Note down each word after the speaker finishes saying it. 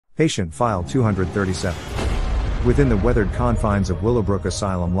Patient File 237. Within the weathered confines of Willowbrook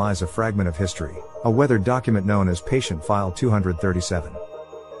Asylum lies a fragment of history, a weathered document known as Patient File 237.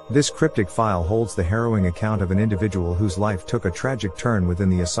 This cryptic file holds the harrowing account of an individual whose life took a tragic turn within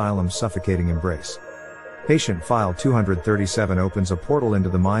the asylum's suffocating embrace. Patient File 237 opens a portal into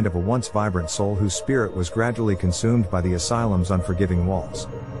the mind of a once vibrant soul whose spirit was gradually consumed by the asylum's unforgiving walls.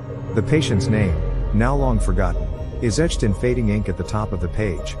 The patient's name, now long forgotten, is etched in fading ink at the top of the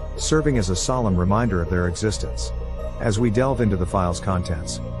page, serving as a solemn reminder of their existence. As we delve into the file's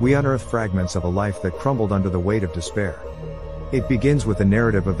contents, we unearth fragments of a life that crumbled under the weight of despair. It begins with a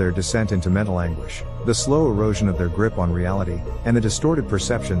narrative of their descent into mental anguish, the slow erosion of their grip on reality, and the distorted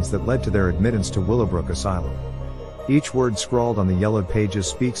perceptions that led to their admittance to Willowbrook Asylum. Each word scrawled on the yellowed pages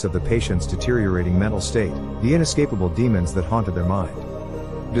speaks of the patient's deteriorating mental state, the inescapable demons that haunted their mind.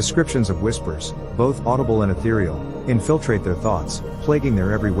 Descriptions of whispers, both audible and ethereal, infiltrate their thoughts, plaguing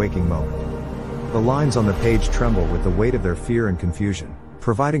their every waking moment. The lines on the page tremble with the weight of their fear and confusion,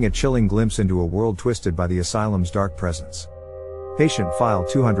 providing a chilling glimpse into a world twisted by the asylum's dark presence. Patient File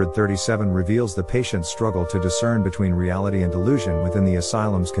 237 reveals the patient's struggle to discern between reality and delusion within the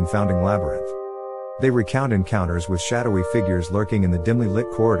asylum's confounding labyrinth. They recount encounters with shadowy figures lurking in the dimly lit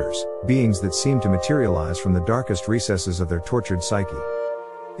corridors, beings that seem to materialize from the darkest recesses of their tortured psyche.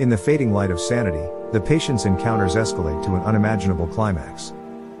 In the fading light of sanity, the patient's encounters escalate to an unimaginable climax.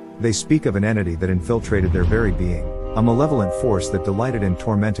 They speak of an entity that infiltrated their very being, a malevolent force that delighted in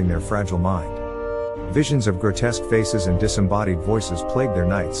tormenting their fragile mind. Visions of grotesque faces and disembodied voices plague their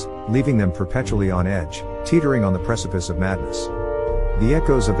nights, leaving them perpetually on edge, teetering on the precipice of madness. The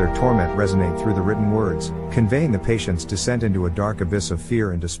echoes of their torment resonate through the written words, conveying the patient's descent into a dark abyss of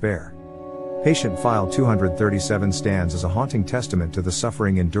fear and despair. Patient File 237 stands as a haunting testament to the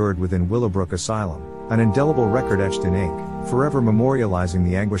suffering endured within Willowbrook Asylum, an indelible record etched in ink, forever memorializing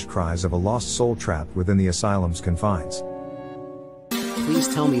the anguished cries of a lost soul trapped within the asylum's confines.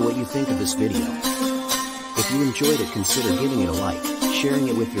 Please tell me what you think of this video. If you enjoyed it, consider giving it a like, sharing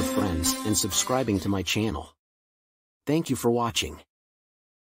it with your friends, and subscribing to my channel. Thank you for watching.